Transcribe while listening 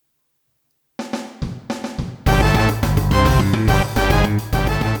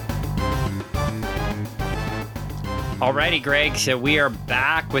Alrighty, Greg. So we are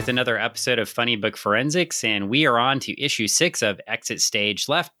back with another episode of Funny Book Forensics, and we are on to issue 6 of Exit Stage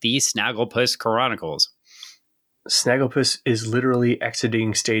Left, the Snagglepuss Chronicles. Snagglepuss is literally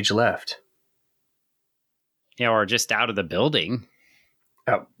exiting stage left. Yeah, or just out of the building.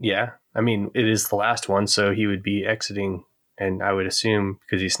 Oh, yeah. I mean, it is the last one, so he would be exiting, and I would assume,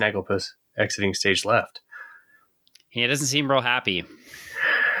 because he's Snagglepuss, exiting stage left. He doesn't seem real happy.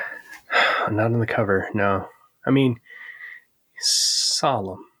 Not on the cover, no. I mean,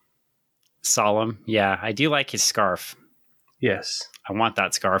 solemn. Solemn. Yeah, I do like his scarf. Yes. I want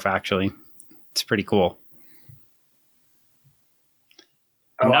that scarf, actually. It's pretty cool.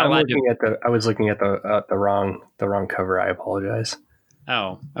 I was looking at the wrong cover. I apologize.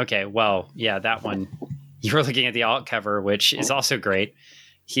 Oh, okay. Well, yeah, that one. You were looking at the alt cover, which is also great.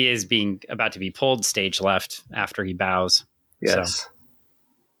 He is about to be pulled stage left after he bows. Yes. So,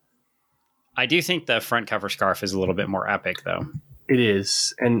 I do think the front cover scarf is a little bit more epic, though. It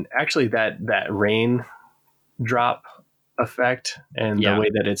is. And actually that rain drop effect and the way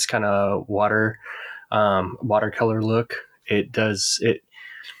that it's kind of watercolor look, it's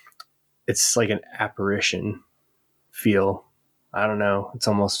like an apparition feel. I don't know. It's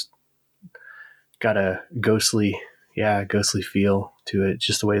almost got a ghostly feel to it.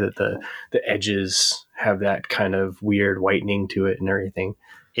 Just the way that the edges have that kind of weird whitening to it and everything.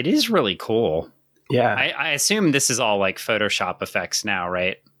 It is really cool. Yeah. I assume this is all like Photoshop effects now,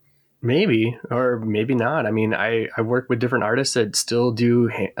 right? Maybe, or maybe not. I mean, I work with different artists that still do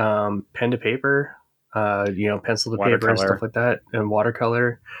pen to paper, pencil to paper and stuff like that, and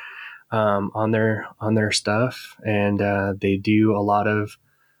watercolor on their stuff. And they do a lot of,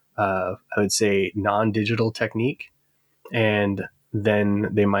 I would say, non-digital technique. And then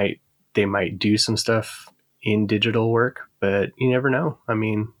they might do some stuff in digital work, but you never know. I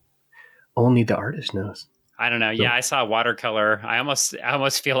mean, only the artist knows. I don't know. Yeah, I saw watercolor. I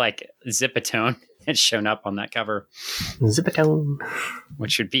almost feel like Zipatone had shown up on that cover. Zipatone,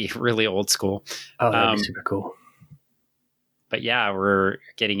 which would be really old school. Oh, that'd be super cool. But yeah, we're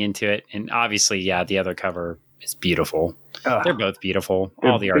getting into it, and obviously, yeah, the other cover is beautiful. They're both beautiful.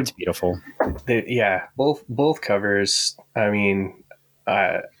 All the art's beautiful. Both covers. I mean,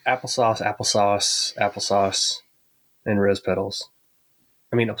 applesauce, and rose petals.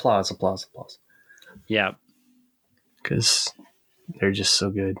 I mean, applause. Yeah. Because they're just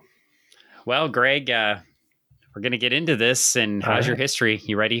so good. Well, Greg, we're going to get into this. And how's your history?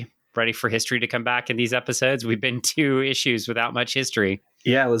 You ready? Ready for history to come back in these episodes? We've been 2 issues without much history.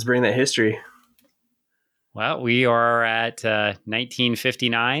 Yeah, let's bring that history. Well, we are at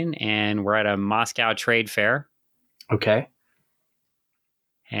 1959, and we're at a Moscow trade fair. Okay.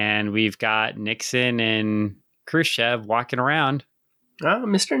 And we've got Nixon and Khrushchev walking around. Oh,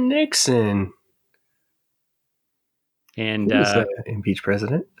 Mr. Nixon. And who's the impeached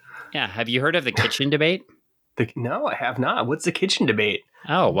president? Yeah. Have you heard of the kitchen debate? No, I have not. What's the kitchen debate?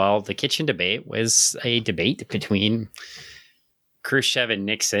 Oh, well, the kitchen debate was a debate between Khrushchev and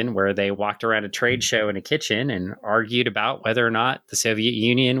Nixon, where they walked around a trade show in a kitchen and argued about whether or not the Soviet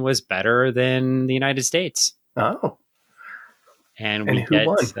Union was better than the United States. Oh. And who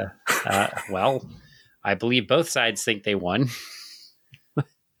won? Well, I believe both sides think they won.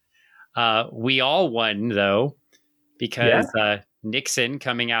 We all won, though, because Nixon,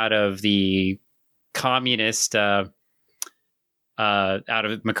 coming out of the communist, out of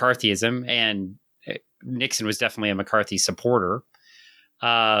McCarthyism, and Nixon was definitely a McCarthy supporter,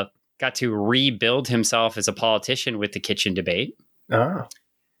 got to rebuild himself as a politician with the kitchen debate. Oh.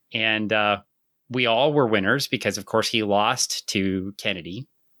 And we all were winners because, of course, he lost to Kennedy.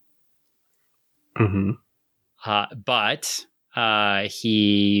 Mm-hmm. But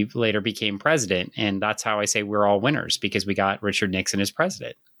he later became president. And that's how I say we're all winners, because we got Richard Nixon as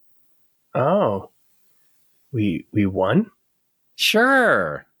president. Oh. We won?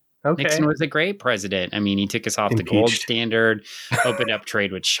 Sure. Okay. Nixon was a great president. I mean, he took us off the gold standard, opened up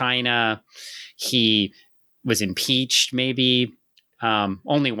trade with China. He was impeached, maybe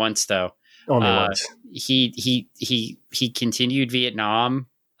only once, though. Only once. He continued Vietnam.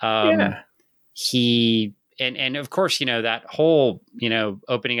 He and of course, that whole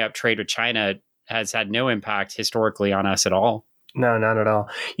opening up trade with China has had no impact historically on us at all. No, not at all.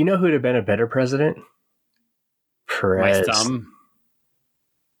 You know who would have been a better president? Prez. My thumb.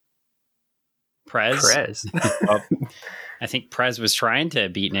 Prez. Well, I think Prez was trying to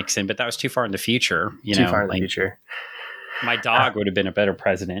beat Nixon, but that was too far in the future. Too far in the future. My dog would have been a better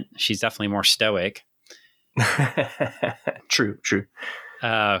president. She's definitely more stoic. True.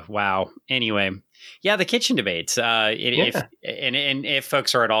 Wow. Anyway, yeah, the kitchen debates. If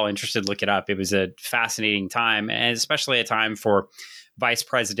folks are at all interested, look it up. It was a fascinating time, and especially a time for Vice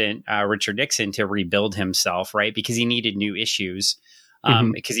President Richard Nixon to rebuild himself, right? Because he needed new issues.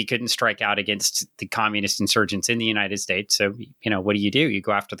 Because he couldn't strike out against the communist insurgents in the United States. So, what do? You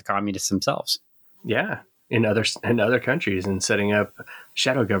go after the communists themselves. Yeah, in other countries, and setting up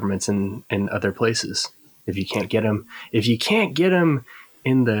shadow governments in other places. If you can't get them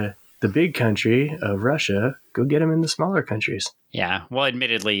in the big country of Russia, go get them in the smaller countries. Yeah. Well,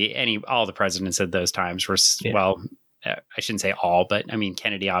 admittedly, all the presidents at those times were, I shouldn't say all, but I mean,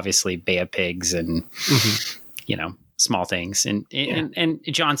 Kennedy, obviously, Bay of Pigs and, small things. And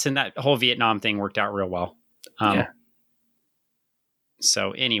Johnson, that whole Vietnam thing worked out real well.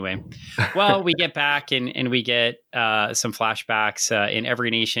 So anyway, well, we get back and we get some flashbacks. In every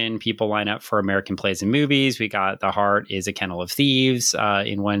nation, people line up for American plays and movies. We got The Heart is a Kennel of Thieves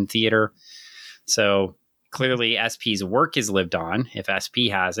in one theater. So clearly SP's work is lived on if SP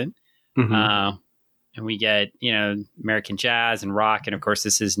hasn't. And we get, American jazz and rock. And of course,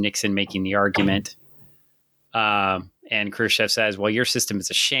 this is Nixon making the argument. And Khrushchev says, well, your system is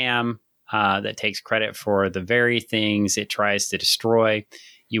a sham. That takes credit for the very things it tries to destroy.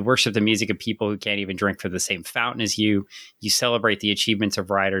 You worship the music of people who can't even drink from the same fountain as you. You celebrate the achievements of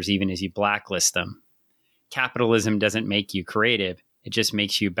writers even as you blacklist them. Capitalism doesn't make you creative. It just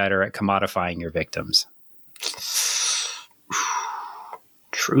makes you better at commodifying your victims.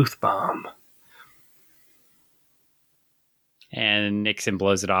 Truth bomb. And Nixon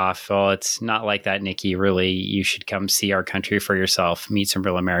blows it off. Oh, it's not like that, Nikki. Really, you should come see our country for yourself, meet some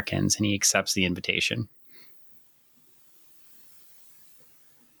real Americans. And he accepts the invitation.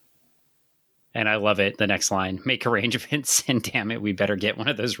 And I love it. The next line, make arrangements. And damn it, we better get one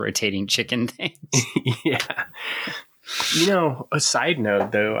of those rotating chicken things. Yeah. A side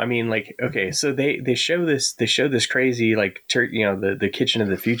note though, I mean, like, okay, so they show this crazy, like, the kitchen of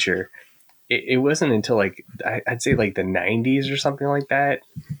the future. It wasn't until I'd say like the 90s or something like that.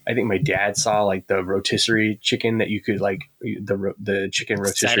 I think my dad saw like the rotisserie chicken that you could like the chicken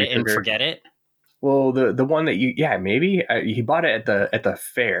rotisserie. Set it and forget it. Well, the one that maybe he bought it at the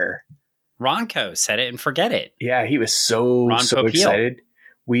fair. Ronco, set it and forget it. Yeah, he was so excited.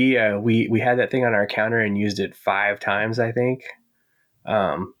 We had that thing on our counter and used it 5 times, I think.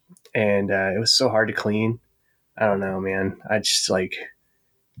 And it was so hard to clean. I don't know, man. I just like.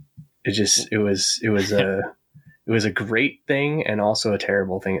 It was a great thing and also a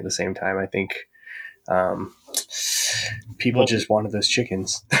terrible thing at the same time. I think people just wanted those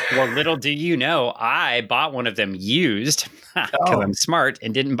chickens. Well, little do you know, I bought one of them used because I'm smart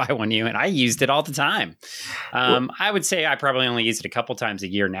and didn't buy one new, and I used it all the time. I would say I probably only use it a couple times a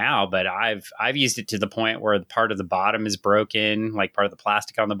year now, but I've used it to the point where part of the bottom is broken, like part of the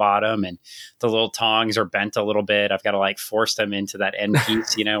plastic on the bottom, and the little tongs are bent a little bit. I've got to like force them into that end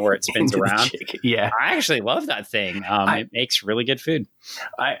piece, where it spins around. Yeah, I actually love that thing. It makes really good food.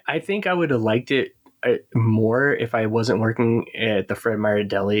 I think I would have liked it more if I wasn't working at the Fred Meyer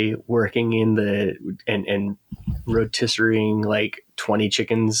Deli, working in and rotisserieing like 20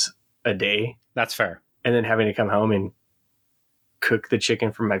 chickens a day. That's fair. And then having to come home and cook the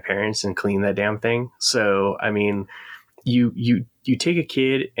chicken for my parents and clean that damn thing. So, I mean, you take a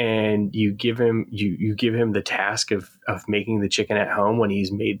kid and you give him the task of making the chicken at home when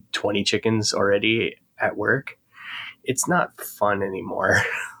he's made 20 chickens already at work. It's not fun anymore.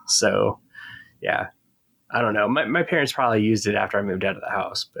 So, yeah, I don't know. My parents probably used it after I moved out of the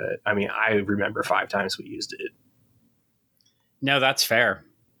house, but I mean, I remember 5 times we used it. No, that's fair.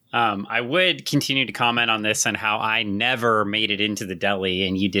 I would continue to comment on this and how I never made it into the deli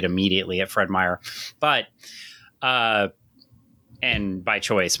and you did immediately at Fred Meyer. But, and by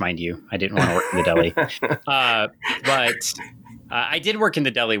choice, mind you, I didn't want to work in the deli. But I did work in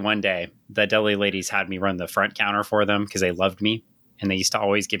the deli one day. The deli ladies had me run the front counter for them because they loved me. And they used to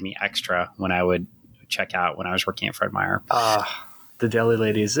always give me extra when I would check out when I was working at Fred Meyer. The deli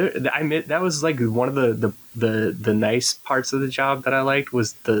ladies. That was like one of the nice parts of the job that I liked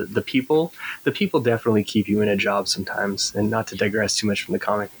was the people. The people definitely keep you in a job sometimes. And not to digress too much from the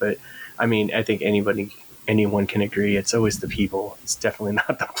comic, but I mean, I think anyone can agree. It's always the people. It's definitely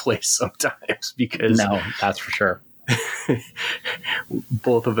not the place sometimes because no, that's for sure.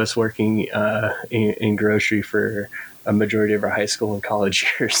 Both of us working in grocery for a majority of our high school and college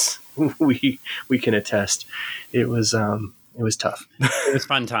years, we can attest it was tough. It was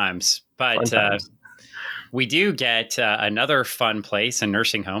fun times, but we do get another fun place, a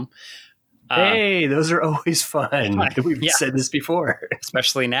nursing home. Hey, those are always fun. We've said this before,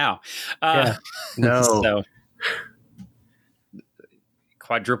 especially now. No. So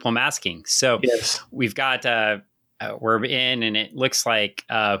quadruple masking. So yes. we've got, we're in, and it looks like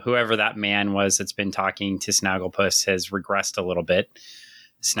whoever that man was that's been talking to Snagglepuss has regressed a little bit.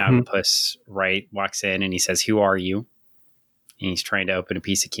 Snagglepuss, right, walks in and he says, "Who are you?" And he's trying to open a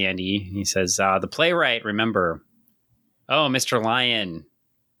piece of candy. He says, "The playwright, remember." "Oh, Mr. Lion,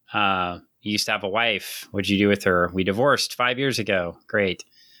 you used to have a wife. What'd you do with her?" "We divorced 5 years ago." "Great."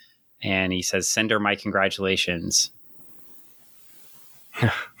 And he says, "Send her my congratulations."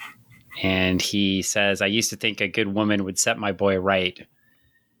 And he says, "I used to think a good woman would set my boy right."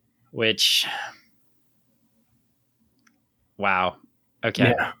 Which, wow.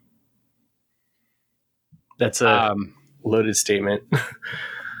 Okay. Yeah. That's a loaded statement.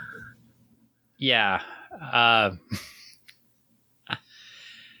 Yeah.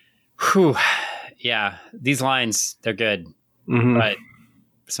 Whew. Yeah. These lines, they're good, but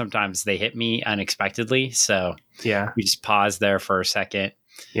sometimes they hit me unexpectedly. So yeah, we just pause there for a second.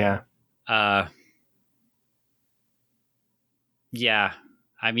 Yeah. Yeah.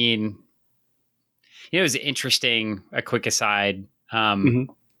 I mean, it was interesting. A quick aside.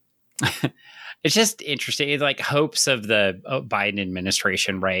 It's just interesting. It's like hopes of the Biden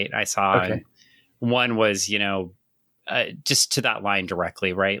administration, right? I saw one was, just to that line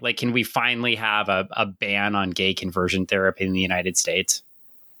directly, right? Like, can we finally have a ban on gay conversion therapy in the United States?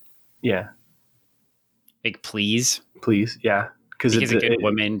 Yeah. Like, please. Yeah. Because a good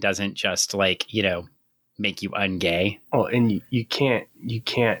woman doesn't just make you ungay. Oh, and you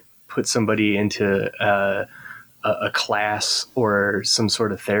can't put somebody into a class or some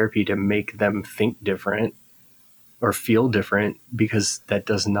sort of therapy to make them think different or feel different, because that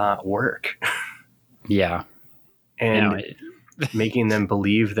does not work. Yeah. And making them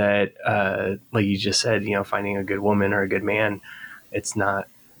believe that, like you just said, finding a good woman or a good man, it's not,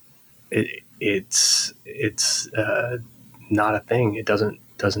 it's not a thing. It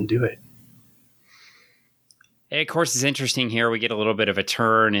doesn't do it. And of course, it's interesting here. We get a little bit of a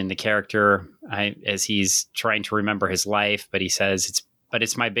turn in the character as he's trying to remember his life, but he says,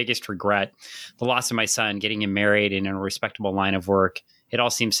 it's my biggest regret. The loss of my son, getting him married and in a respectable line of work. It all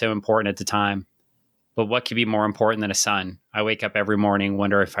seemed so important at the time. But what could be more important than a son? I wake up every morning,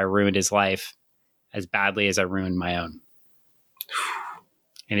 wonder if I ruined his life as badly as I ruined my own.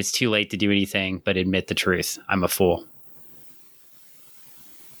 And it's too late to do anything but admit the truth. I'm a fool.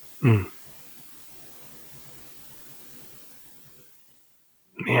 Man.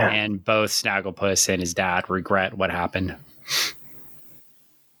 And both Snagglepuss and his dad regret what happened.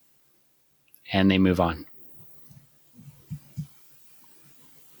 And they move on.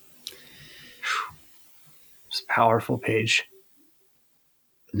 It's a powerful page.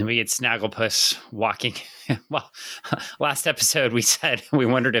 And then we get Snagglepuss walking. Well, last episode we said we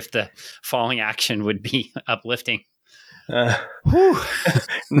wondered if the falling action would be uplifting. No,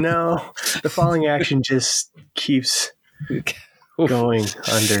 the falling action just keeps going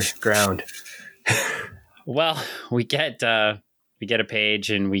underground. Well, we get a page,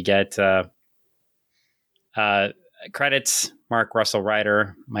 and we get credits. Mark Russell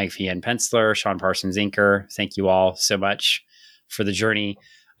Ryder, Mike Vian Penciler, Sean Parsons inker. Thank you all so much for the journey,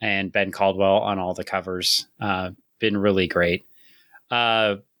 and Ben Caldwell on all the covers. Been really great.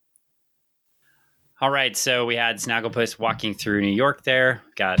 All right, so we had Snagglepuss walking through New York there.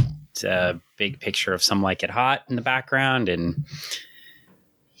 Got a big picture of Some Like It Hot in the background, and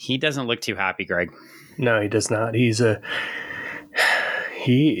he doesn't look too happy, Greg. No, he does not. He is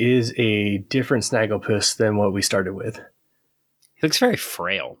a different Snagglepuss than what we started with. He looks very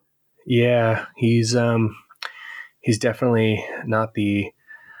frail. Yeah, he's definitely not the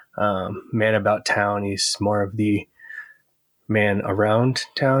man about town. He's more of the man around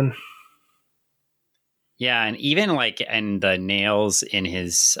town. Yeah, and even and the nails in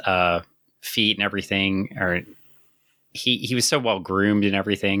his feet and everything, or he was so well groomed and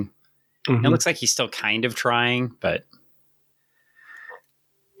everything. Mm-hmm. It looks like he's still kind of trying, but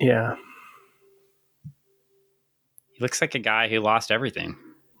yeah, he looks like a guy who lost everything.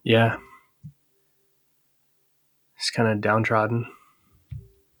 Yeah, he's kind of downtrodden.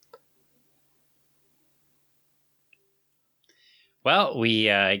 Well, we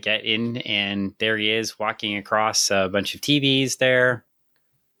get in, and there he is walking across a bunch of TVs there,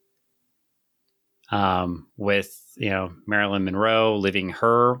 with Marilyn Monroe living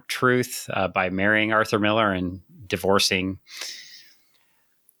her truth by marrying Arthur Miller and divorcing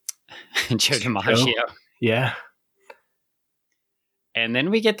Joe DiMaggio. Yeah. And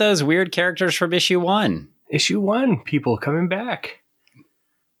then we get those weird characters from issue 1. Issue 1, people coming back.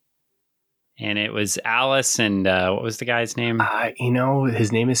 And it was Alice and what was the guy's name?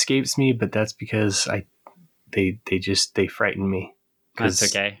 His name escapes me, but that's because they frighten me. That's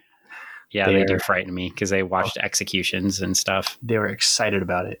okay. Yeah, they do frighten me because they watched executions and stuff. They were excited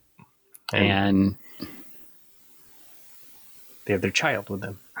about it. And they have their child with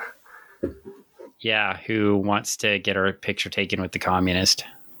them. Yeah, who wants to get her picture taken with the communist.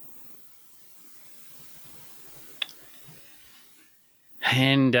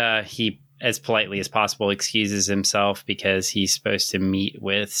 And he, as politely as possible, excuses himself because he's supposed to meet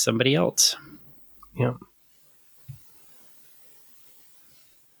with somebody else. Yep.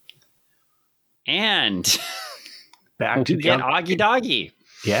 And back to get Augie Doggy.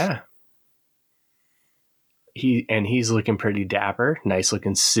 Yeah. He's looking pretty dapper, nice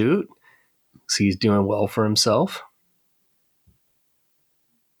looking suit. So he's doing well for himself.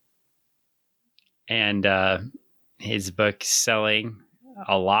 And his book's selling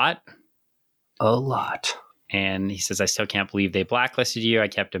a lot. A lot. And he says, I still can't believe they blacklisted you. I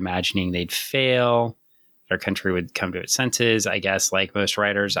kept imagining they'd fail. Our country would come to its senses. I guess, like most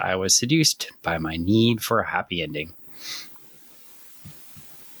writers, I was seduced by my need for a happy ending.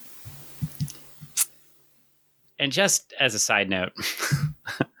 And just as a side note,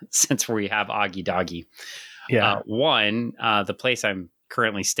 since we have Augie Doggy, the place I'm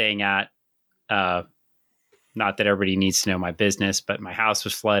currently staying at, not that everybody needs to know my business, but my house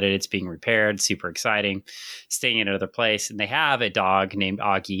was flooded. It's being repaired. Super exciting. Staying in another place. And they have a dog named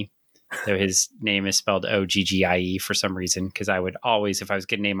Augie. So his name is spelled Oggie for some reason. Because I would always, if I was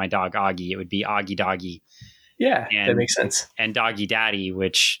going to name my dog Augie, it would be Augie Doggy. Yeah, that makes sense. And Doggy Daddy,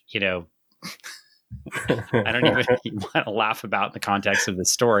 which, I don't even want to laugh about in the context of the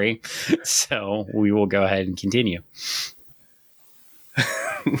story. So we will go ahead and continue.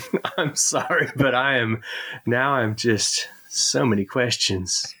 I'm sorry, but I'm just so many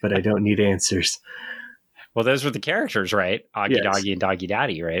questions, but I don't need answers. Well, those were the characters, right? Augie Doggy and Doggy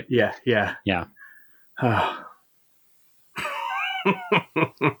Daddy, right? Yeah. Oh.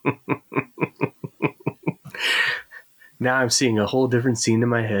 Now I'm seeing a whole different scene in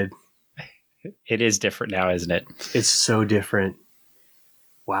my head. It is different now, isn't it? It's so different.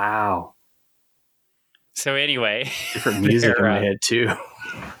 Wow. So anyway, different music in my head too.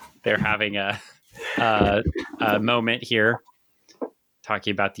 They're having a moment here,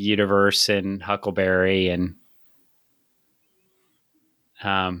 talking about the universe and Huckleberry, and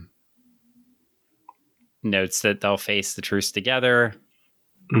notes that they'll face the truce together.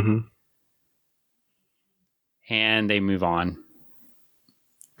 Mm-hmm. And they move on.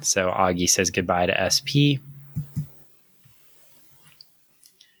 So Augie says goodbye to SP.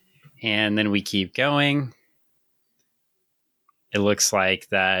 And then we keep going. It looks like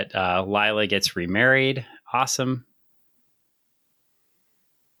that Lila gets remarried. Awesome.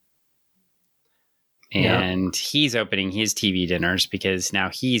 And he's opening his TV dinners because now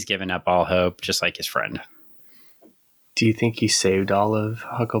he's given up all hope, just like his friend. Do you think he saved all of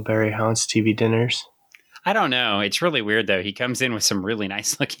Huckleberry Hound's TV dinners? I don't know. It's really weird, though. He comes in with some really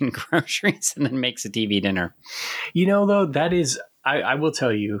nice looking groceries and then makes a TV dinner. Though, that is... I will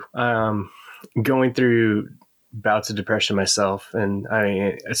tell you, going through bouts of depression myself, and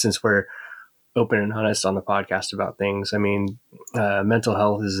since we're open and honest on the podcast about things, mental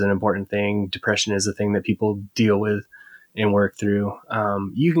health is an important thing. Depression is a thing that people deal with and work through.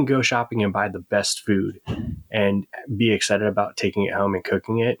 You can go shopping and buy the best food and be excited about taking it home and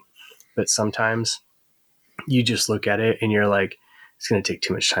cooking it. But sometimes you just look at it and you're like, it's going to take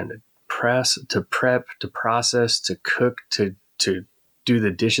too much time to prep, to process, to cook, to do the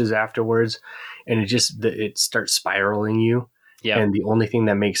dishes afterwards. And it starts spiraling you. Yeah. And the only thing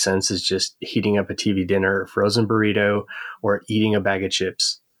that makes sense is just heating up a TV dinner, a frozen burrito, or eating a bag of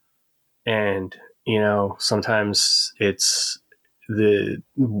chips. And, sometimes it's the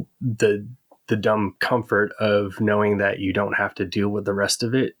dumb comfort of knowing that you don't have to deal with the rest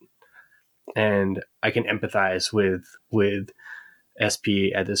of it. And I can empathize with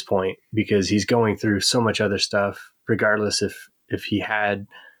SP at this point because he's going through so much other stuff, regardless if he had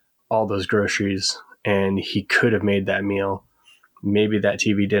all those groceries and he could have made that meal. Maybe that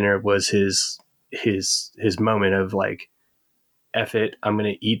TV dinner was his moment of like, F it, I'm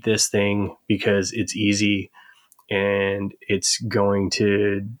going to eat this thing because it's easy and it's going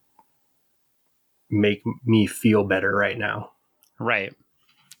to make me feel better right now. Right.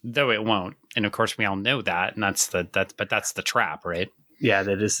 Though it won't. And of course we all know that. And that's the trap, right? Yeah,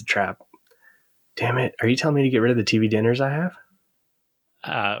 that is the trap. Damn it. Are you telling me to get rid of the TV dinners I have?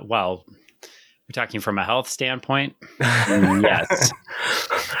 Well, we're talking from a health standpoint. Yes.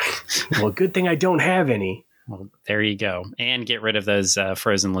 Well, good thing I don't have any. Well, there you go. And get rid of those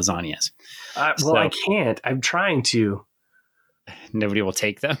frozen lasagnas. I can't. I'm trying to. Nobody will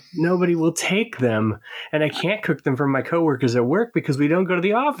take them. Nobody will take them. And I can't cook them for my coworkers at work because we don't go to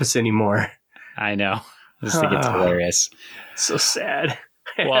the office anymore. I know. I just think it's hilarious. So sad.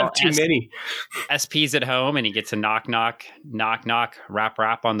 I have too many. SP's at home and he gets a knock,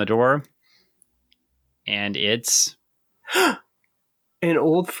 rap on the door. And it's... An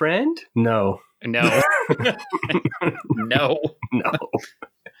old friend? No. No.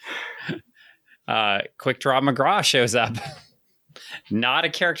 Quick Draw McGraw shows up. Not a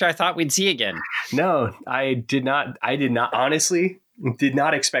character I thought we'd see again. No, I did not. Honestly, did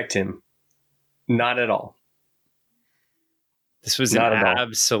not expect him. Not at all. This was an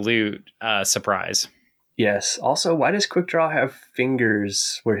absolute surprise. Yes. Also, why does Quick Draw have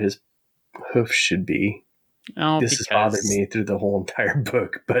fingers where his hoof should be? This has bothered me through the whole entire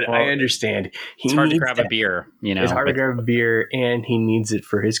book, but I understand. It's hard to grab a beer, It's hard to grab a beer, and he needs it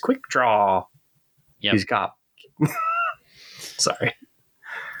for his quick draw. Yep. He's got. Sorry.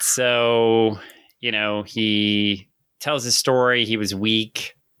 So, he tells his story. He was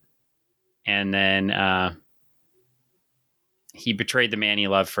weak, and then he betrayed the man he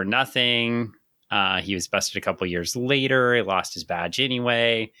loved for nothing. He was busted a couple years later. He lost his badge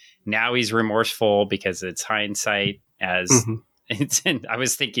anyway. Now he's remorseful because it's hindsight. I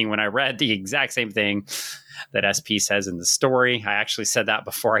was thinking when I read the exact same thing that SP says in the story. I actually said that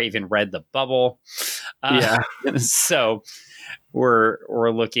before I even read the bubble. So we're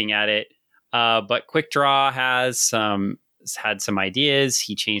looking at it. But Quick Draw had some ideas.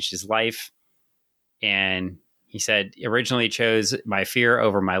 He changed his life, and he said, originally chose my fear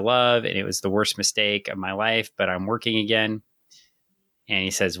over my love, and it was the worst mistake of my life, but I'm working again. And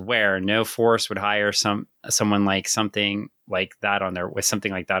he says, where no force would hire someone like something like that on their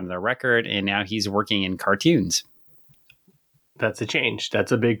record. And now he's working in cartoons. That's a change.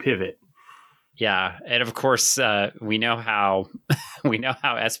 That's a big pivot. Yeah. And of course, we know how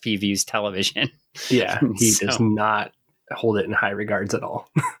SP views television. Yeah. He does not hold it in high regards at all.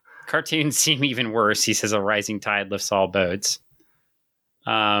 Cartoons seem even worse. He says a rising tide lifts all boats.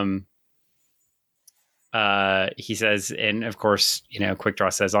 He says, and of course, Quick Draw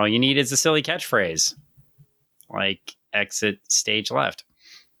says, all you need is a silly catchphrase, like exit stage left.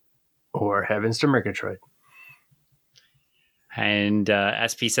 Or heavens to Murgatroyd. And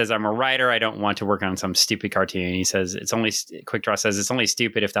SP says, I'm a writer. I don't want to work on some stupid cartoon. He says, Quick Draw says, it's only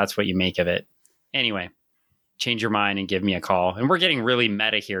stupid if that's what you make of it. Anyway. Change your mind and give me a call. And we're getting really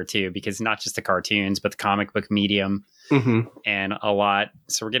meta here too, because not just the cartoons, but the comic book medium and a lot.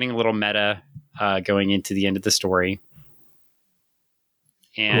 So we're getting a little meta going into the end of the story.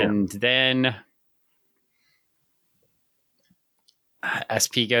 And then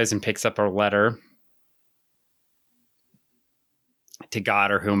SP goes and picks up a letter to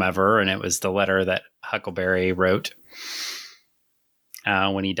God or whomever. And it was the letter that Huckleberry wrote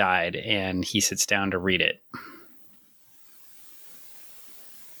when he died. And he sits down to read it.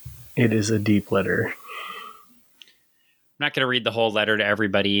 It is a deep letter. I'm not going to read the whole letter to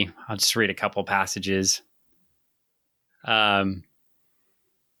everybody. I'll just read a couple passages. One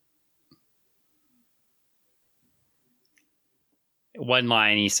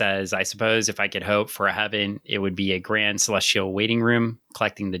line he says, I suppose if I could hope for a heaven, it would be a grand celestial waiting room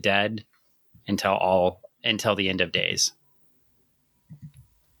collecting the dead until the end of days.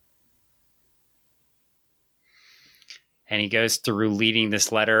 And he goes through leading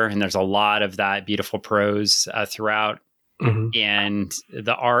this letter, and there's a lot of that beautiful prose throughout. And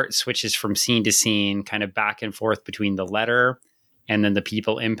the art switches from scene to scene, kind of back and forth between the letter and then the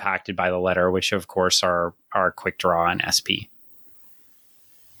people impacted by the letter, which of course are Quick Draw and SP.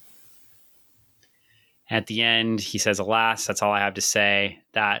 At the end, he says, alas, that's all I have to say.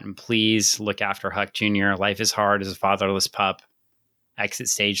 That, and please look after Huck Jr. Life is hard as a fatherless pup. Exit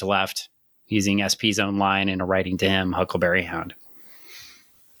stage left. Using SP's own line in a writing to him, Huckleberry Hound.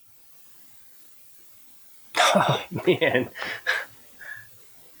 Oh, man.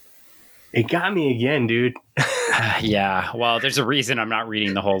 It got me again, dude. Yeah. Well, there's a reason I'm not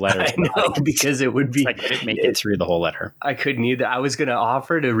reading the whole letter. I know, because it would be... I couldn't make it through the whole letter. I couldn't either. I was going to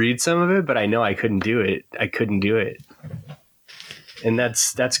offer to read some of it, but I know I couldn't do it. And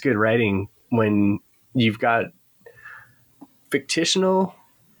that's good writing when you've got fictional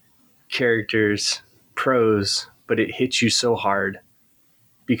characters, prose, but it hits you so hard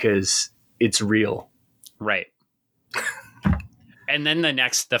because it's real. Right. And then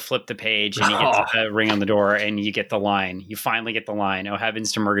the flip the page and you get a ring on the door and you get the line. You finally get the line. Oh,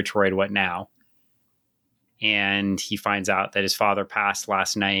 heavens to Murgatroyd, what now? And he finds out that his father passed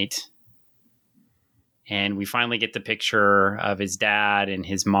last night. And we finally get the picture of his dad and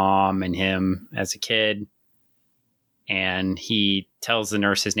his mom and him as a kid. and he tells the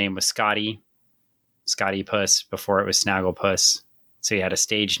nurse his name was Scotty Puss before it was Snagglepuss. So he had a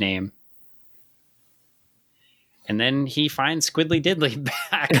stage name. And then he finds Squiddly Diddly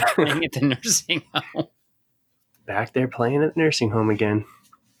back playing at the nursing home. Back there playing at the nursing home again.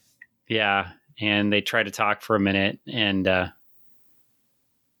 Yeah. And they try to talk for a minute, and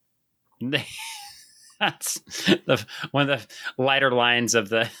that's one of the lighter lines of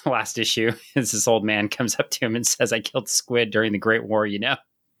the last issue is this old man comes up to him and says, "I killed squid during the Great War, you know."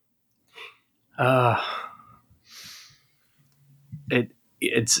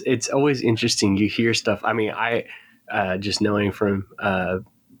 It's always interesting. You hear stuff. I mean, I just knowing from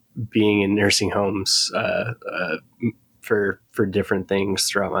being in nursing homes for different things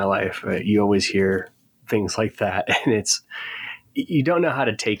throughout my life, you always hear things like that, and you don't know how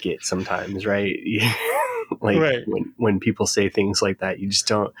to take it sometimes, right? Like right. When people say things like that, you just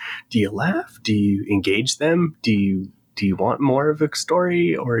don't. Do you laugh? Do you engage them? Do you want more of a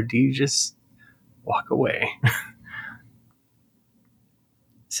story, or do you just walk away?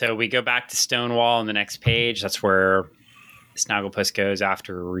 So we go back to Stonewall on the next page. That's where Snagglepuss goes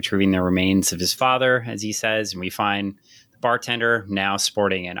after retrieving the remains of his father, as he says, and we find the bartender now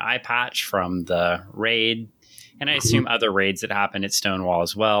sporting an eye patch from the raid, and I assume other raids that happened at Stonewall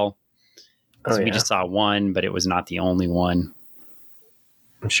as well. We just saw one, but it was not the only one.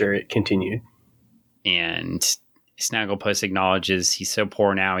 I'm sure it continued. And Snagglepuss acknowledges he's so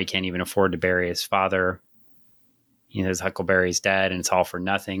poor now he can't even afford to bury his father. He knows Huckleberry's dead and it's all for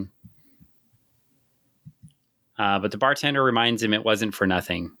nothing. But the bartender reminds him it wasn't for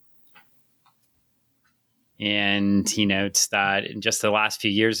nothing. And he notes that in just the last few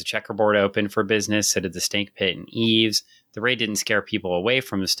years, the checkerboard opened for business, so did the Stink Pit and Eves. The raid didn't scare people away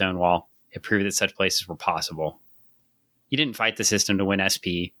from the Stonewall. It proved that such places were possible. You didn't fight the system to win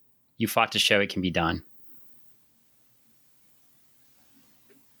SP. You fought to show it can be done.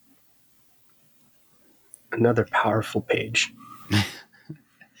 Another powerful page.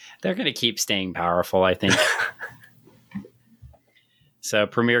 They're going to keep staying powerful, I think. So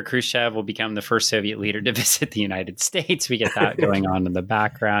Premier Khrushchev will become the first Soviet leader to visit the United States. We get that going on in the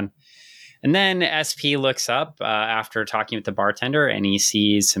background. And then SP looks up after talking with the bartender, and he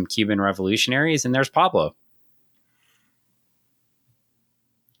sees some Cuban revolutionaries, and there's Pablo.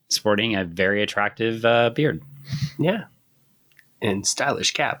 Sporting a very attractive beard. Yeah. And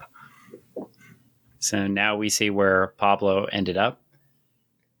stylish cap. So now we see where Pablo ended up.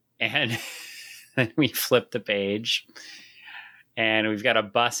 And then we flip the page. And we've got a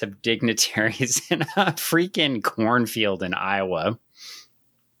bus of dignitaries in a freaking cornfield in Iowa.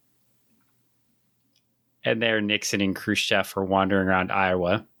 And there Nixon and Khrushchev are wandering around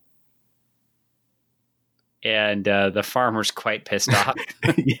Iowa. And the farmer's quite pissed off.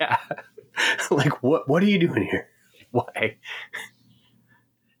 Yeah. Like, what are you doing here? Why?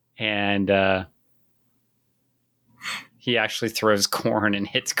 And he actually throws corn and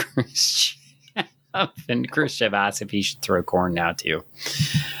hits Khrushchev. And Khrushchev asks if he should throw corn now, too.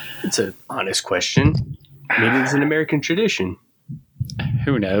 It's an honest question. Maybe it's an American tradition.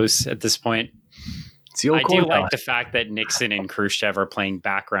 Who knows at this point? It's the old I do like the fact that Nixon and Khrushchev are playing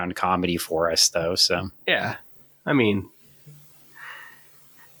background comedy for us, though. So yeah, I mean,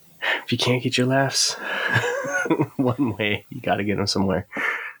 if you can't get your laughs one way, you got to get them somewhere.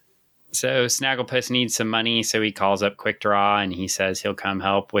 So Snagglepuss needs some money, so he calls up Quick Draw and he says he'll come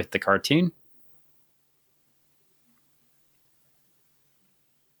help with the cartoon.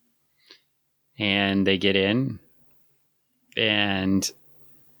 And they get in, and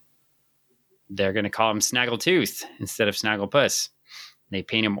they're going to call him Snaggletooth instead of Snagglepuss. They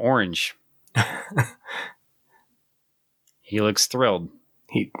paint him orange. He looks thrilled.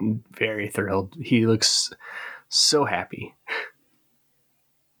 Very thrilled. He looks so happy.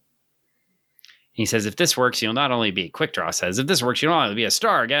 He says, if this works, you'll not only be, Quick Draw says, if this works, you'll not only be a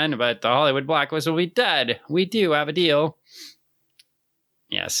star again, but the Hollywood Blacklist will be dead. We do have a deal.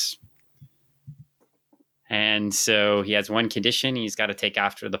 Yes. And so he has one condition. He's got to take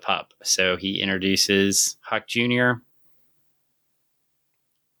after the pup. So he introduces Huck Jr.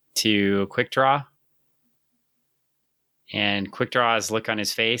 to Quick Draw. And Quick Draw's look on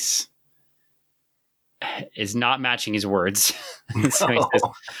his face is not matching his words. So he says,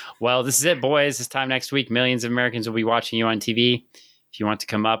 well, this is it, boys. This time next week, millions of Americans will be watching you on TV. If you want to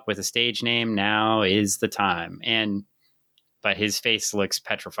come up with a stage name, now is the time. But his face looks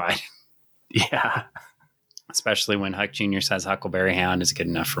petrified. Yeah. Especially when Huck Jr. says Huckleberry Hound is good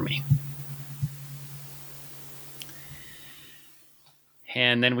enough for me.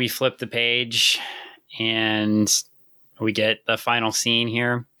 And then we flip the page and we get the final scene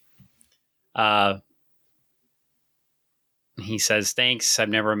here. He says, thanks. I've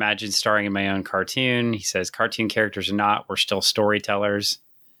never imagined starring in my own cartoon. He says, cartoon characters or not, we're still storytellers.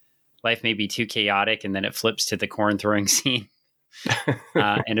 Life may be too chaotic, and then it flips to the corn throwing scene.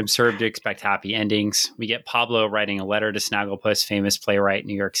 And absurd to expect happy endings. We get Pablo writing a letter to Snagglepuss, famous playwright in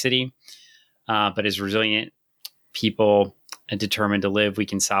New York City. But as resilient people and determined to live, we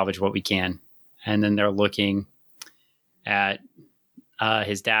can salvage what we can. And then they're looking at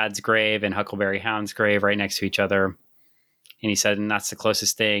his dad's grave and Huckleberry Hound's grave right next to each other. And he said, and that's the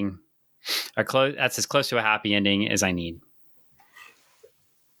closest thing. That's as close to a happy ending as I need.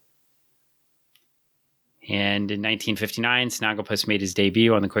 And in 1959, Snagglepuss made his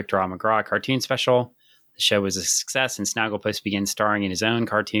debut on the Quick Draw McGraw cartoon special. The show was a success, and Snagglepuss began starring in his own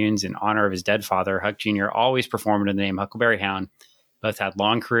cartoons in honor of his dead father. Huck Jr. always performed under the name Huckleberry Hound. Both had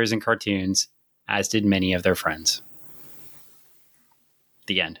long careers in cartoons, as did many of their friends.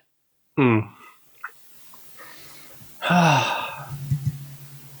 The end.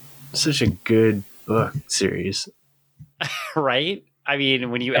 Such a good book series. Right? I mean,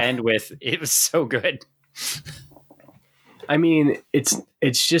 when you end with, it was so good. I mean, it's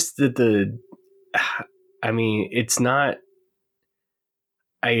just that it's not,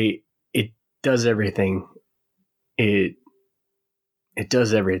 it does everything. It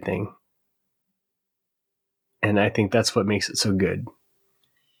does everything. And I think that's what makes it so good.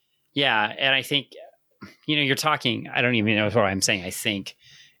 Yeah. And I think, you're talking, I don't even know what I'm saying. I think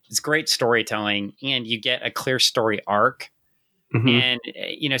it's great storytelling, and you get a clear story arc. Mm-hmm.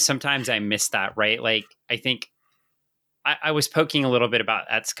 And, sometimes I miss that, right? Like, I think I was poking a little bit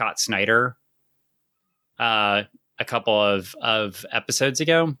at Scott Snyder a couple of episodes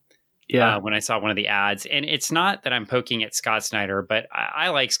ago. Yeah. When I saw one of the ads. And it's not that I'm poking at Scott Snyder, but I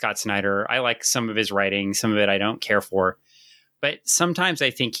like Scott Snyder. I like some of his writing. Some of it I don't care for. But sometimes I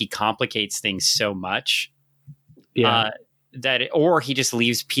think he complicates things so much. Yeah. Or he just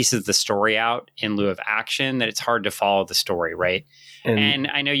leaves pieces of the story out in lieu of action, that it's hard to follow the story, right? And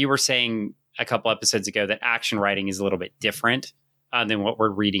I know you were saying a couple episodes ago that action writing is a little bit different than what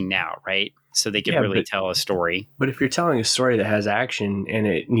we're reading now, right? So they can really tell a story. But if you're telling a story that has action and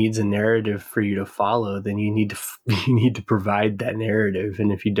it needs a narrative for you to follow, then you need to provide that narrative.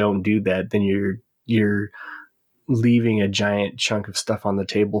 And if you don't do that, then you're leaving a giant chunk of stuff on the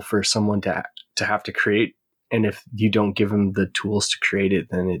table for someone to have to create. And if you don't give them the tools to create it,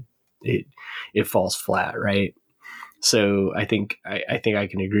 then it falls flat, right? So I think I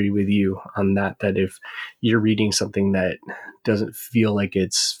can agree with you on that if you're reading something that doesn't feel like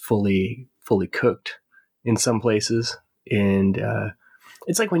it's fully cooked in some places, and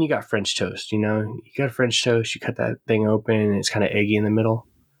it's like when you got French toast, you got French toast, you cut that thing open and it's kind of eggy in the middle.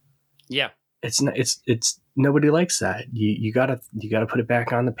 Yeah. It's nobody likes that. You gotta put it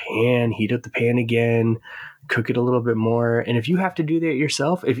back on the pan, heat up the pan again, cook it a little bit more. And if you have to do that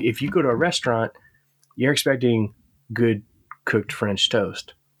yourself, if you go to a restaurant, you're expecting good cooked French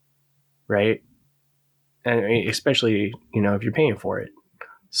toast, right? And especially, if you're paying for it.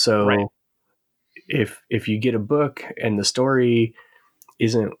 So right. If you get a book and the story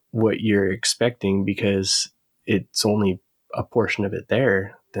isn't what you're expecting because it's only a portion of it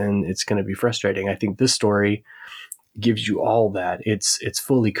there, then it's going to be frustrating. I think this story gives you all that. It's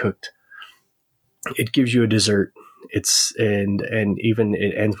fully cooked. It gives you a dessert. And even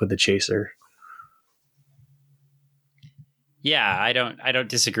it ends with a chaser. Yeah, I don't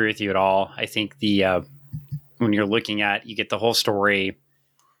disagree with you at all. I think when you're looking at, you get the whole story.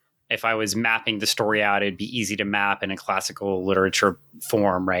 If I was mapping the story out, it'd be easy to map in a classical literature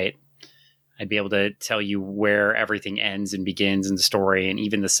form, right? I'd be able to tell you where everything ends and begins in the story, and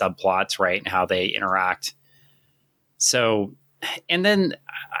even the subplots, right, and how they interact. So, and then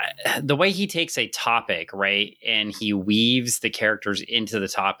the way he takes a topic, right, and he weaves the characters into the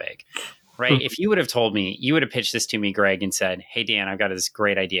topic, right? If you would have told me, you would have pitched this to me, Greg, and said, hey, Dan, I've got this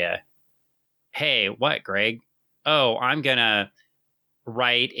great idea. Hey, what, Greg? Oh, I'm going to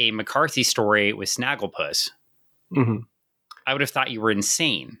write a McCarthy story with Snagglepuss. Mm-hmm. I would have thought you were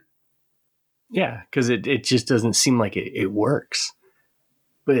insane. Yeah, because it just doesn't seem like it works.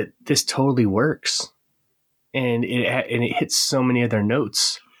 But this totally works. And it hits so many other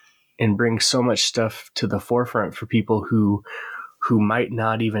notes and brings so much stuff to the forefront for people who might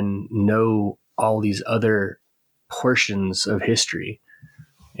not even know all these other portions of history.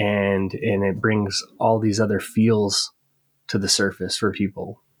 And it brings all these other feels to the surface for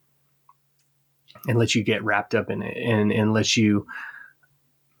people and lets you get wrapped up in it and lets you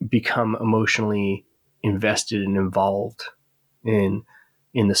become emotionally invested and involved in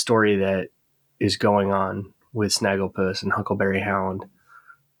the story that is going on with Snagglepuss and Huckleberry Hound.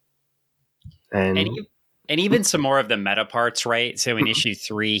 And And even some more of the meta parts, right? So in issue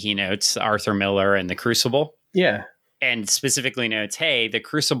 3, he notes Arthur Miller and the Crucible. Yeah. And specifically notes, hey, the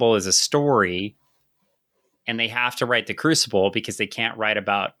Crucible is a story, and they have to write the Crucible because they can't write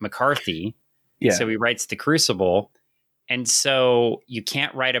about McCarthy. Yeah. So he writes the Crucible. And so you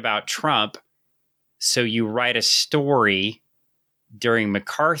can't write about Trump. So you write a story during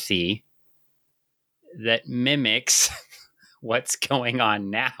McCarthy that mimics what's going on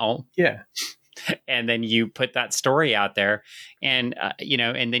now. Yeah. And then you put that story out there, and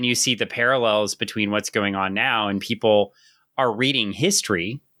and then you see the parallels between what's going on now, and people are reading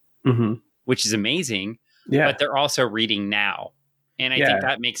history, which is amazing. Yeah. But they're also reading now. And I think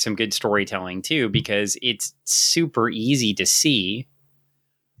that makes some good storytelling too, because it's super easy to see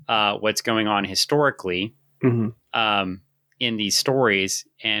what's going on historically in these stories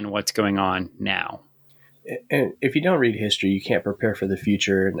and what's going on now. And if you don't read history, you can't prepare for the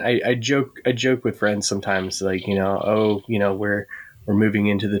future. And I joke with friends sometimes, like, we're moving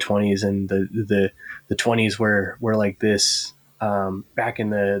into the 20s, and the 20s were like this. Back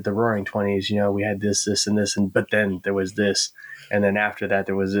in the roaring 20s, we had this and this, but then there was this, and then after that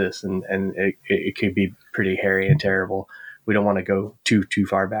there was this, and it could be pretty hairy and terrible. We don't want to go too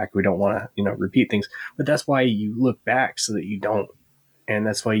far back. We don't want to repeat things, but that's why you look back, so that you don't, and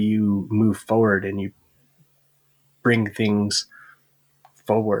that's why you move forward and you bring things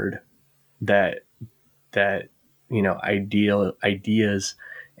forward that ideas,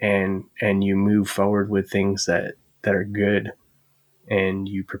 and you move forward with things that are good, and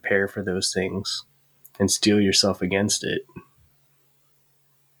you prepare for those things and steel yourself against it.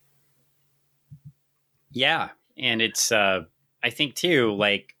 Yeah. And it's, I think too,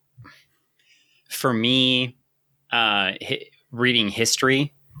 like for me, reading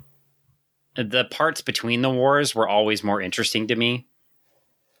history, the parts between the wars were always more interesting to me.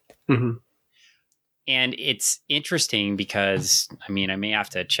 And it's interesting because, I mean, I may have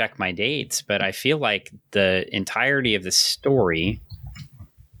to check my dates, but I feel like the entirety of the story,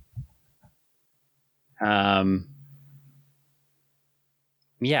 the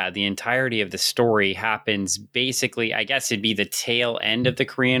entirety of the story happens basically, I guess it'd be the tail end of the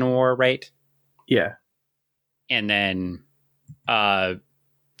Korean War, right? Yeah. And then,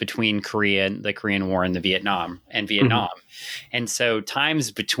 between the Korean War and Vietnam. And so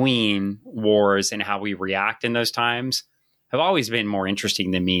times between wars and how we react in those times have always been more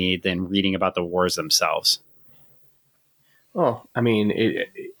interesting to me than reading about the wars themselves. Well, I mean,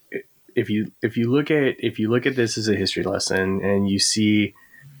 if you look at this as a history lesson, and you see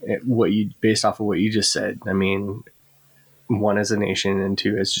based off of what you just said, I mean, one, as a nation, and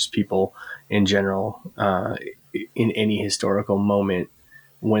two, as just people in general, in any historical moment,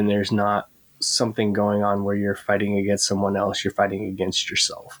 when there's not something going on where you're fighting against someone else, you're fighting against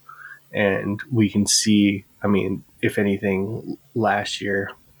yourself. And we can see, I mean, if anything, last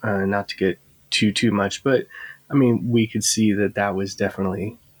year, not to get too much, but I mean, we could see that was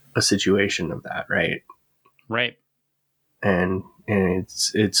definitely a situation of that, right? Right. And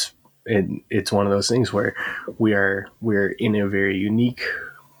it's one of those things where we're in a very unique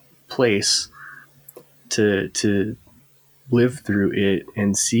place to live through it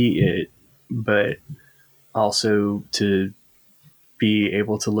and see it, but also to be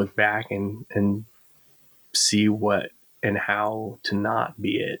able to look back and see what and how to not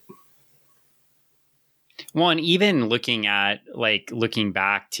be it. Well, and even looking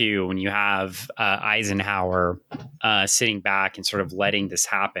back to when you have Eisenhower sitting back and sort of letting this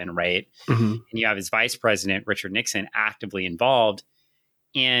happen, right? And you have his vice president, Richard Nixon, actively involved.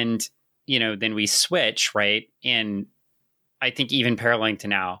 And, then we switch, right? And I think even paralleling to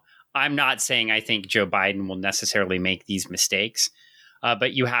now, I'm not saying I think Joe Biden will necessarily make these mistakes,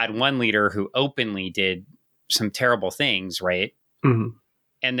 but you had one leader who openly did some terrible things, right? And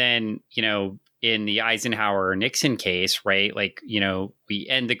then, in the Eisenhower Nixon case, right? Like, we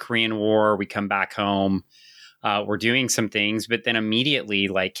end the Korean War, we come back home, we're doing some things, but then immediately,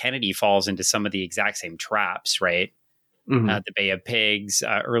 like, Kennedy falls into some of the exact same traps, right? The Bay of Pigs,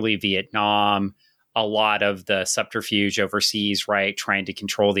 early Vietnam, a lot of the subterfuge overseas, right? Trying to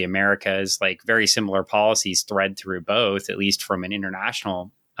control the Americas, like very similar policies thread through both, at least from an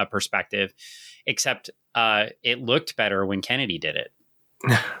international perspective, except it looked better when Kennedy did it.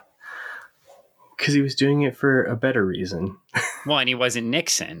 Because he was doing it for a better reason. Well, and he wasn't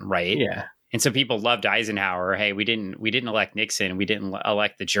Nixon, right? Yeah. And so people loved Eisenhower. Hey, we didn't elect Nixon. We didn't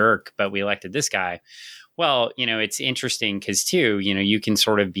elect the jerk, but we elected this guy. Well, it's interesting because too, you can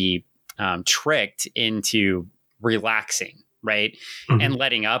sort of be tricked into relaxing, right? And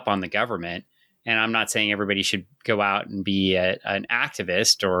letting up on the government. And I'm not saying everybody should go out and be an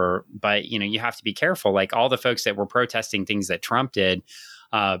activist, but you have to be careful. Like all the folks that were protesting things that Trump did,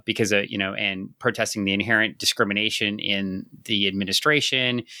 because of, and protesting the inherent discrimination in the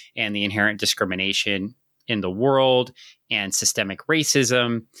administration and the inherent discrimination in the world and systemic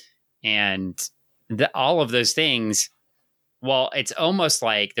racism and all of those things. Well, it's almost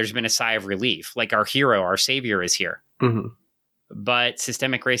like there's been a sigh of relief, like our hero, our savior is here. Mm-hmm. But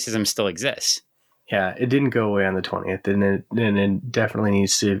systemic racism still exists. Yeah, it didn't go away on the 20th, and it definitely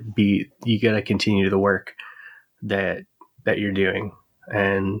needs to be. You got to continue the work that you're doing,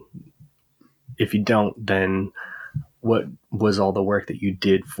 and if you don't, then what was all the work that you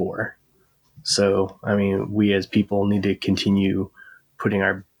did for? So, I mean, we as people need to continue putting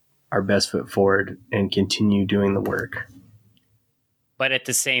our best foot forward and continue doing the work. But at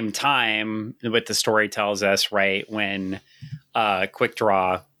the same time, what the story tells us, right, when Quick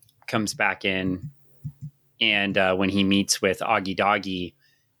Draw comes back in, and when he meets with Augie Doggy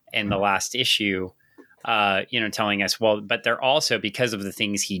in the last issue, telling us, well, but they're also, because of the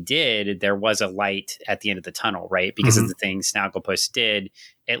things he did, there was a light at the end of the tunnel, right? Because of the things Snagglepuss did,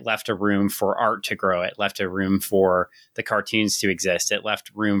 it left a room for art to grow. It left a room for the cartoons to exist. It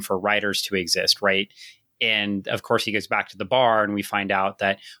left room for writers to exist, right? And of course, he goes back to the bar, and we find out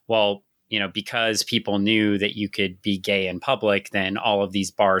that, well, because people knew that you could be gay in public, then all of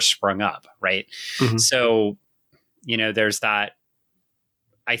these bars sprung up, right? Mm-hmm. So, there's that.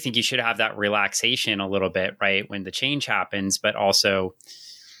 I think you should have that relaxation a little bit, right, when the change happens, but also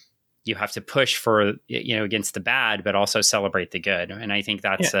you have to push for, against the bad, but also celebrate the good. And I think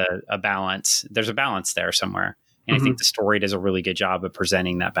that's a balance. There's a balance there somewhere. And I think the story does a really good job of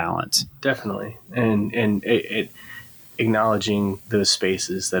presenting that balance. Definitely. And it acknowledging those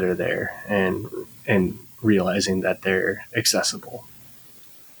spaces that are there and realizing that they're accessible.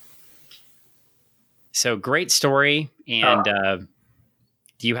 So great story. And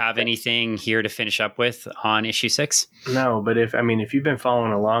do you have anything here to finish up with on issue 6? No, but if you've been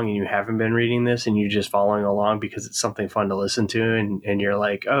following along and you haven't been reading this and you're just following along because it's something fun to listen to, and you're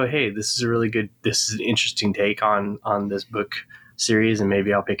like, oh, hey, this is an interesting take on this book series, and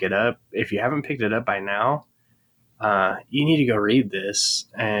maybe I'll pick it up. If you haven't picked it up by now, you need to go read this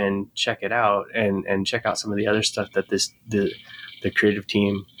and check it out, and check out some of the other stuff that the creative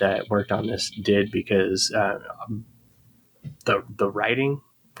team that worked on this did, because the writing,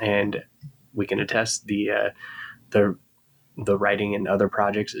 and we can attest the writing in other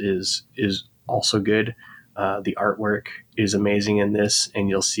projects is also good. The artwork is amazing in this, and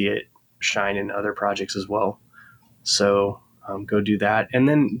you'll see it shine in other projects as well. So go do that, and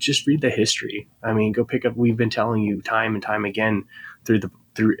then just read the history. I mean, go pick up. We've been telling you time and time again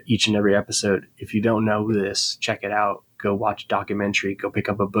through each and every episode. If you don't know this, check it out. Go watch a documentary. Go pick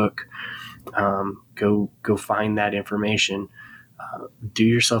up a book. Go find that information. Do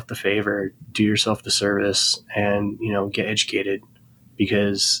yourself the favor, do yourself the service, and get educated,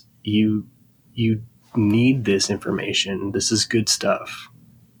 because you need this information. This is good stuff.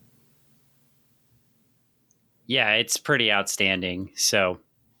 Yeah, it's pretty outstanding. So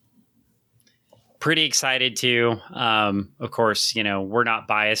pretty excited too. Of course, we're not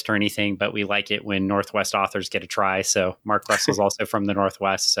biased or anything, but we like it when Northwest authors get a try. So Mark Russell's also from the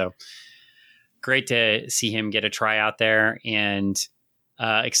Northwest. So great to see him get a try out there, and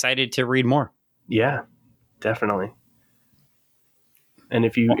excited to read more. Yeah, definitely. And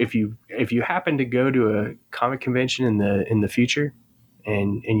if you happen to go to a comic convention in the future,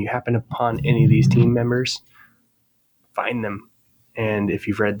 and you happen upon any of these team members, find them, and if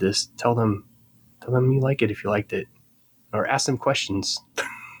you've read this, tell them you like it if you liked it, or ask them questions.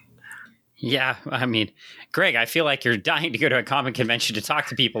 Yeah, I mean, Greg, I feel like you're dying to go to a comic convention to talk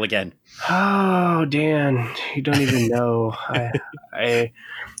to people again. Oh, Dan, you don't even know. I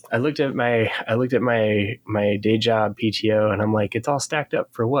looked at my day job PTO, and I'm like, it's all stacked up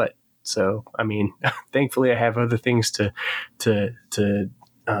for what? So, I mean, thankfully I have other things to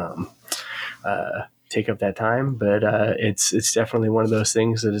take up that time, but it's definitely one of those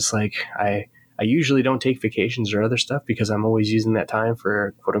things that it's like I usually don't take vacations or other stuff, because I'm always using that time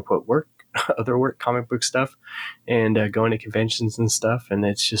for quote unquote work, other work, comic book stuff, and going to conventions and stuff. And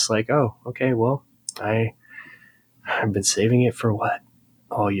it's just like, oh, okay, well, I've been saving it for what,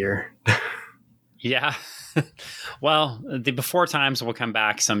 all year. Yeah. Well, the before times will come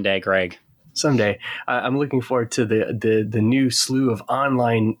back someday, Greg. Someday. I'm looking forward to the new slew of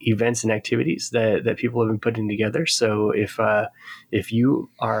online events and activities that people have been putting together. So if you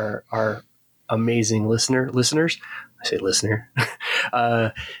are amazing listeners, I say listener,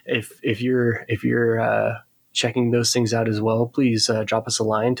 if you're checking those things out as well, please drop us a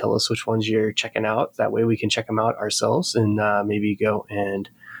line. Tell us which ones you're checking out. That way we can check them out ourselves and maybe go and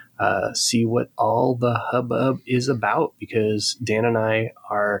see what all the hubbub is about. Because Dan and I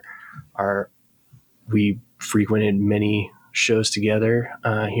we frequented many shows together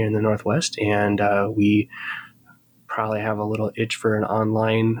here in the Northwest, and we probably have a little itch for an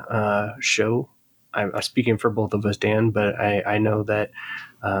online show. I'm speaking for both of us, Dan, but I know that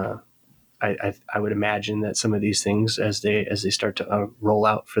I would imagine that some of these things, as they start to roll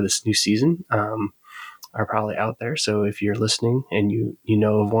out for this new season, are probably out there. So if you're listening and you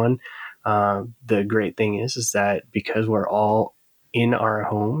know of one, the great thing is that because we're all in our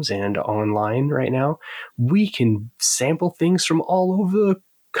homes and online right now, we can sample things from all over the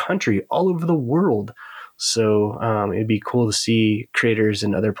country, all over the world. So it'd be cool to see creators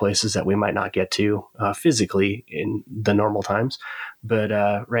in other places that we might not get to physically in the normal times. But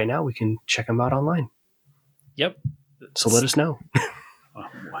right now we can check them out online. Yep. So let us know.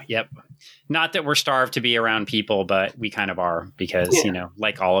 Yep. Not that we're starved to be around people, but we kind of are because,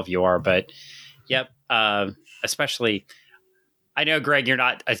 like all of you are. But yep. Especially, I know, Greg, you're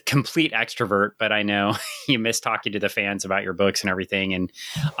not a complete extrovert, but I know you miss talking to the fans about your books and everything. And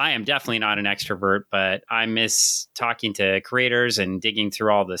I am definitely not an extrovert, but I miss talking to creators and digging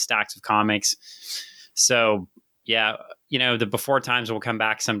through all the stacks of comics. So, yeah, the before times will come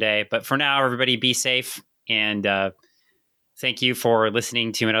back someday. But for now, everybody be safe. And thank you for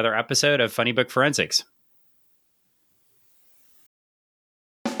listening to another episode of Funny Book Forensics.